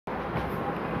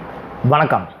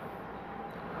வணக்கம்.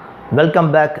 Welcome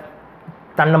back.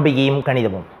 தன்னம்பிக்கையும்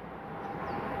கணிதமும்.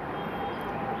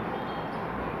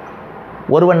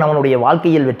 ஒருவன் அவனுடைய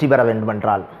வாழ்க்கையில் வெற்றி பெற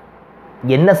வேண்டுமென்றால்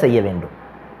என்ன செய்ய வேண்டும்?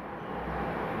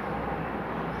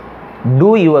 Do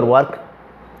your work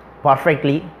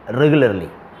perfectly,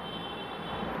 regularly.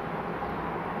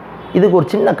 இதுக்கு ஒரு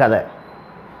சின்ன கதை.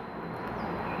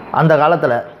 அந்த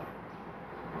காலத்தில்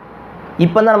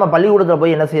இப்போ தான் நம்ம பள்ளிக்கூடத்தில்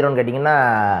போய் என்ன செய்கிறோன்னு கேட்டிங்கன்னா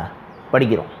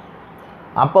படிக்கிறோம்.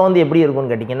 அப்போ எப்படி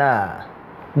இருக்கும்னு கேட்டிங்கன்னா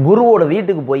குருவோட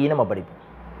வீட்டுக்கு போய் நம்ம படிப்போம்.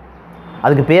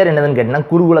 அதுக்கு பேர் என்னதுன்னு கேட்டிங்கன்னா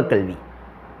குருகுல கல்வி.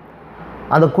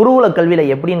 அந்த குருகுல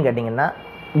கல்வியில் எப்படின்னு கேட்டிங்கன்னா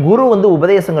குரு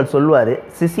உபதேசங்கள் சொல்லுவார்,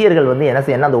 சிஷியர்கள் என்ன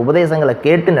செய்யணும், அந்த உபதேசங்களை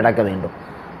கேட்டு நடக்க வேண்டும்.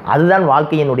 அதுதான்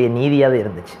வாழ்க்கையினுடைய நீதியாகவே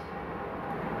இருந்துச்சு.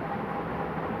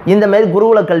 இந்தமாரி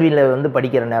குருகுல கல்வியில்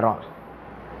படிக்கிற நேரம்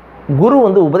குரு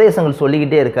உபதேசங்கள்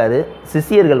சொல்லிக்கிட்டே இருக்காரு.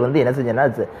 சிஷியர்கள் என்ன செஞ்சேன்னா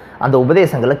அந்த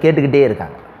உபதேசங்களை கேட்டுக்கிட்டே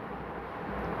இருக்காங்க.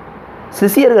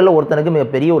 சிஷியர்களில் ஒருத்தனுக்கு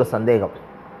மிகப்பெரிய ஒரு சந்தேகம்.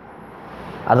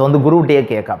 அதை குருவிட்டையே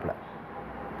கேட்காப்புல,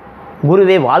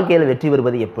 குருவே வாழ்க்கையில் வெற்றி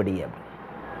பெறுவது எப்படி அப்படி.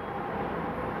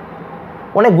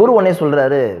 குரு உடனே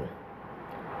சொல்கிறாரு,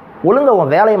 ஒழுங்கா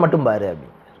உன் வேலையை மட்டும் பாரு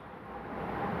அப்படிங்க.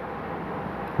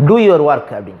 டூ யுவர்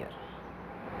ஒர்க் அப்படிங்க.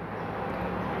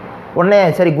 உடனே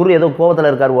சரி, குரு ஏதோ கோபத்தில்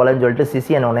இருக்கார் போலன்னு சொல்லிட்டு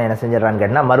சிஷியன் உடனே என்ன செஞ்சிடறான்னு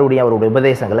கேட்டால் மறுபடியும் அவருடைய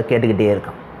உபதேசங்களை கேட்டுக்கிட்டே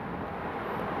இருக்கான்.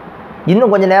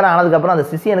 இன்னும் கொஞ்சம் நேரம் ஆனதுக்கப்புறம் அந்த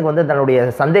சிஷியனுக்கு தன்னுடைய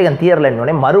சந்தேகம்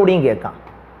தீரலைன்னொடனே மறுபடியும் கேட்கான்,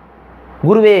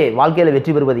 குருவே வாழ்க்கையில்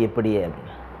வெற்றி பெறுவது எப்படி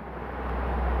அப்படின்னு.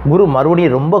 குரு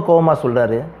மறுபடியும் ரொம்ப கோபமாக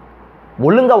சொல்கிறாரு,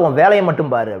 ஒழுங்கா உன் வேலையை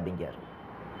மட்டும் பாரு அப்படிங்கிறார்.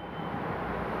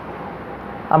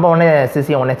 அப்போ உடனே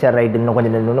சிஷியன் உடனே சரி ரைட்டு, இன்னும்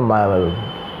கொஞ்சம் நின்று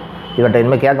இவர்கிட்ட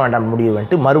இனிமேல் கேட்க வேண்டாம் முடிவு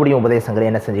வந்துட்டு மறுபடியும் உபதேசங்களை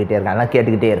என்ன செஞ்சுக்கிட்டே இருக்கான், எல்லாம்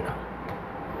கேட்டுக்கிட்டே இருக்கான்.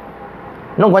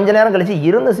 இன்னும் கொஞ்சம் நேரம் கழித்து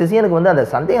இருந்த சிஷியனுக்கு அந்த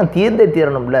சந்தேகம்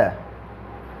தீரணும்ல.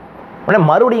 உடனே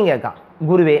மறுபடியும் கேட்கான்,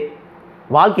 குருவே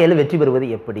வாழ்க்கையில் வெற்றி பெறுவது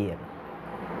எப்படி.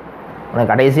 உடனே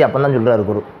கடைசி அப்போ தான் சொல்கிறார்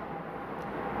குரு,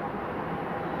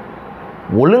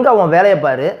 ஒழுங்கா உன் வேலையை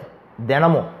பாரு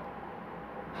தினமும்.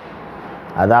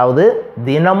 அதாவது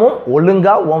தினமும்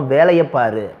ஒழுங்கா உன் வேலையை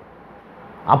பாரு.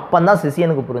 அப்பந்தான்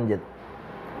சிஷியனுக்கு புரிஞ்சது.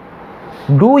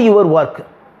 டூ யுவர் ஒர்க்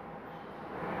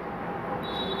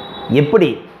எப்படி,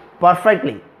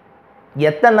 பர்ஃபெக்ட்லி,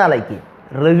 எத்தனை நாளைக்கு,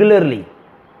 ரெகுலர்லி.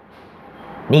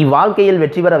 நீ வாழ்க்கையில்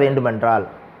வெற்றி பெற வேண்டுமென்றால்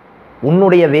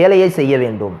உன்னுடைய வேலையை செய்ய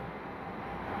வேண்டும்.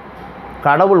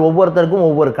 கடவுள் ஒவ்வொருத்தருக்கும்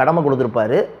ஒவ்வொரு கடமை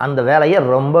கொடுத்துருப்பாரு. அந்த வேலையை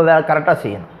ரொம்ப கரெக்டாக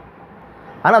செய்யணும்.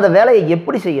 ஆனால் அந்த வேலையை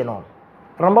எப்படி செய்யணும்?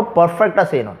 ரொம்ப பர்ஃபெக்டாக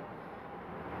செய்யணும்.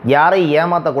 யாரையும்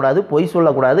ஏமாற்றக்கூடாது, பொய்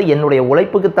சொல்லக்கூடாது. என்னுடைய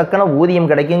உழைப்புக்கு தக்கன ஊதியம்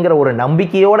கிடைக்குங்கிற ஒரு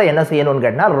நம்பிக்கையோடு என்ன செய்யணும்னு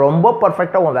கேட்டால் ரொம்ப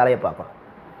பர்ஃபெக்டாக உன் வேலையை பார்க்கணும்.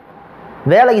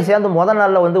 வேலைக்கு சேர்ந்து முதல்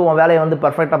நாளில் உன் வேலையை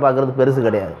பர்ஃபெக்டாக பார்க்குறது பெருசு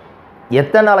கிடையாது.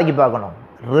 எத்தனை நாளைக்கு பார்க்கணும்?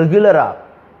 ரெகுலராக.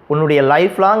 உன்னுடைய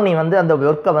லைஃப் லாங் நீ அந்த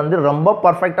ஒர்க்கை ரொம்ப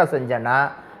பர்ஃபெக்டாக செஞ்சேன்னா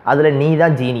அதில் நீ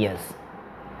தான் ஜீனியஸ்.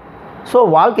 ஸோ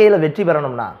வாழ்க்கையில் வெற்றி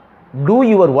பெறணும்னா two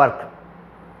your work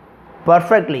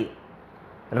perfectly,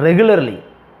 regularly.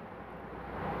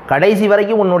 கடைசி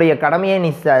வரைக்கும் உன்னுடைய கடமையை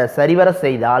நீ சரிவர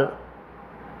செய்தால்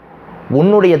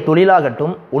உன்னுடைய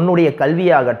தொழிலாகட்டும், உன்னுடைய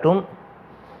கல்வியாகட்டும்,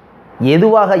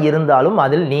 எதுவாக இருந்தாலும்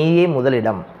அதில் நீயே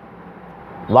முதலிடம்.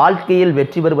 வாழ்க்கையில்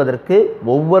வெற்றி பெறுவதற்கு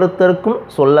ஒவ்வொருத்தருக்கும்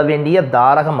சொல்ல வேண்டிய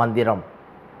தாரக மந்திரம்,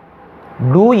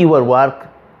 two your work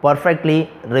perfectly,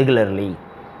 regularly.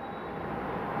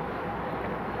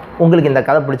 உங்களுக்கு இந்த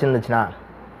கதை பிடிச்சிருந்துச்சுன்னா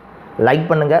லைக்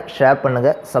பண்ணுங்கள், ஷேர்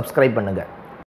பண்ணுங்கள், சப்ஸ்கிரைப் பண்ணுங்கள்.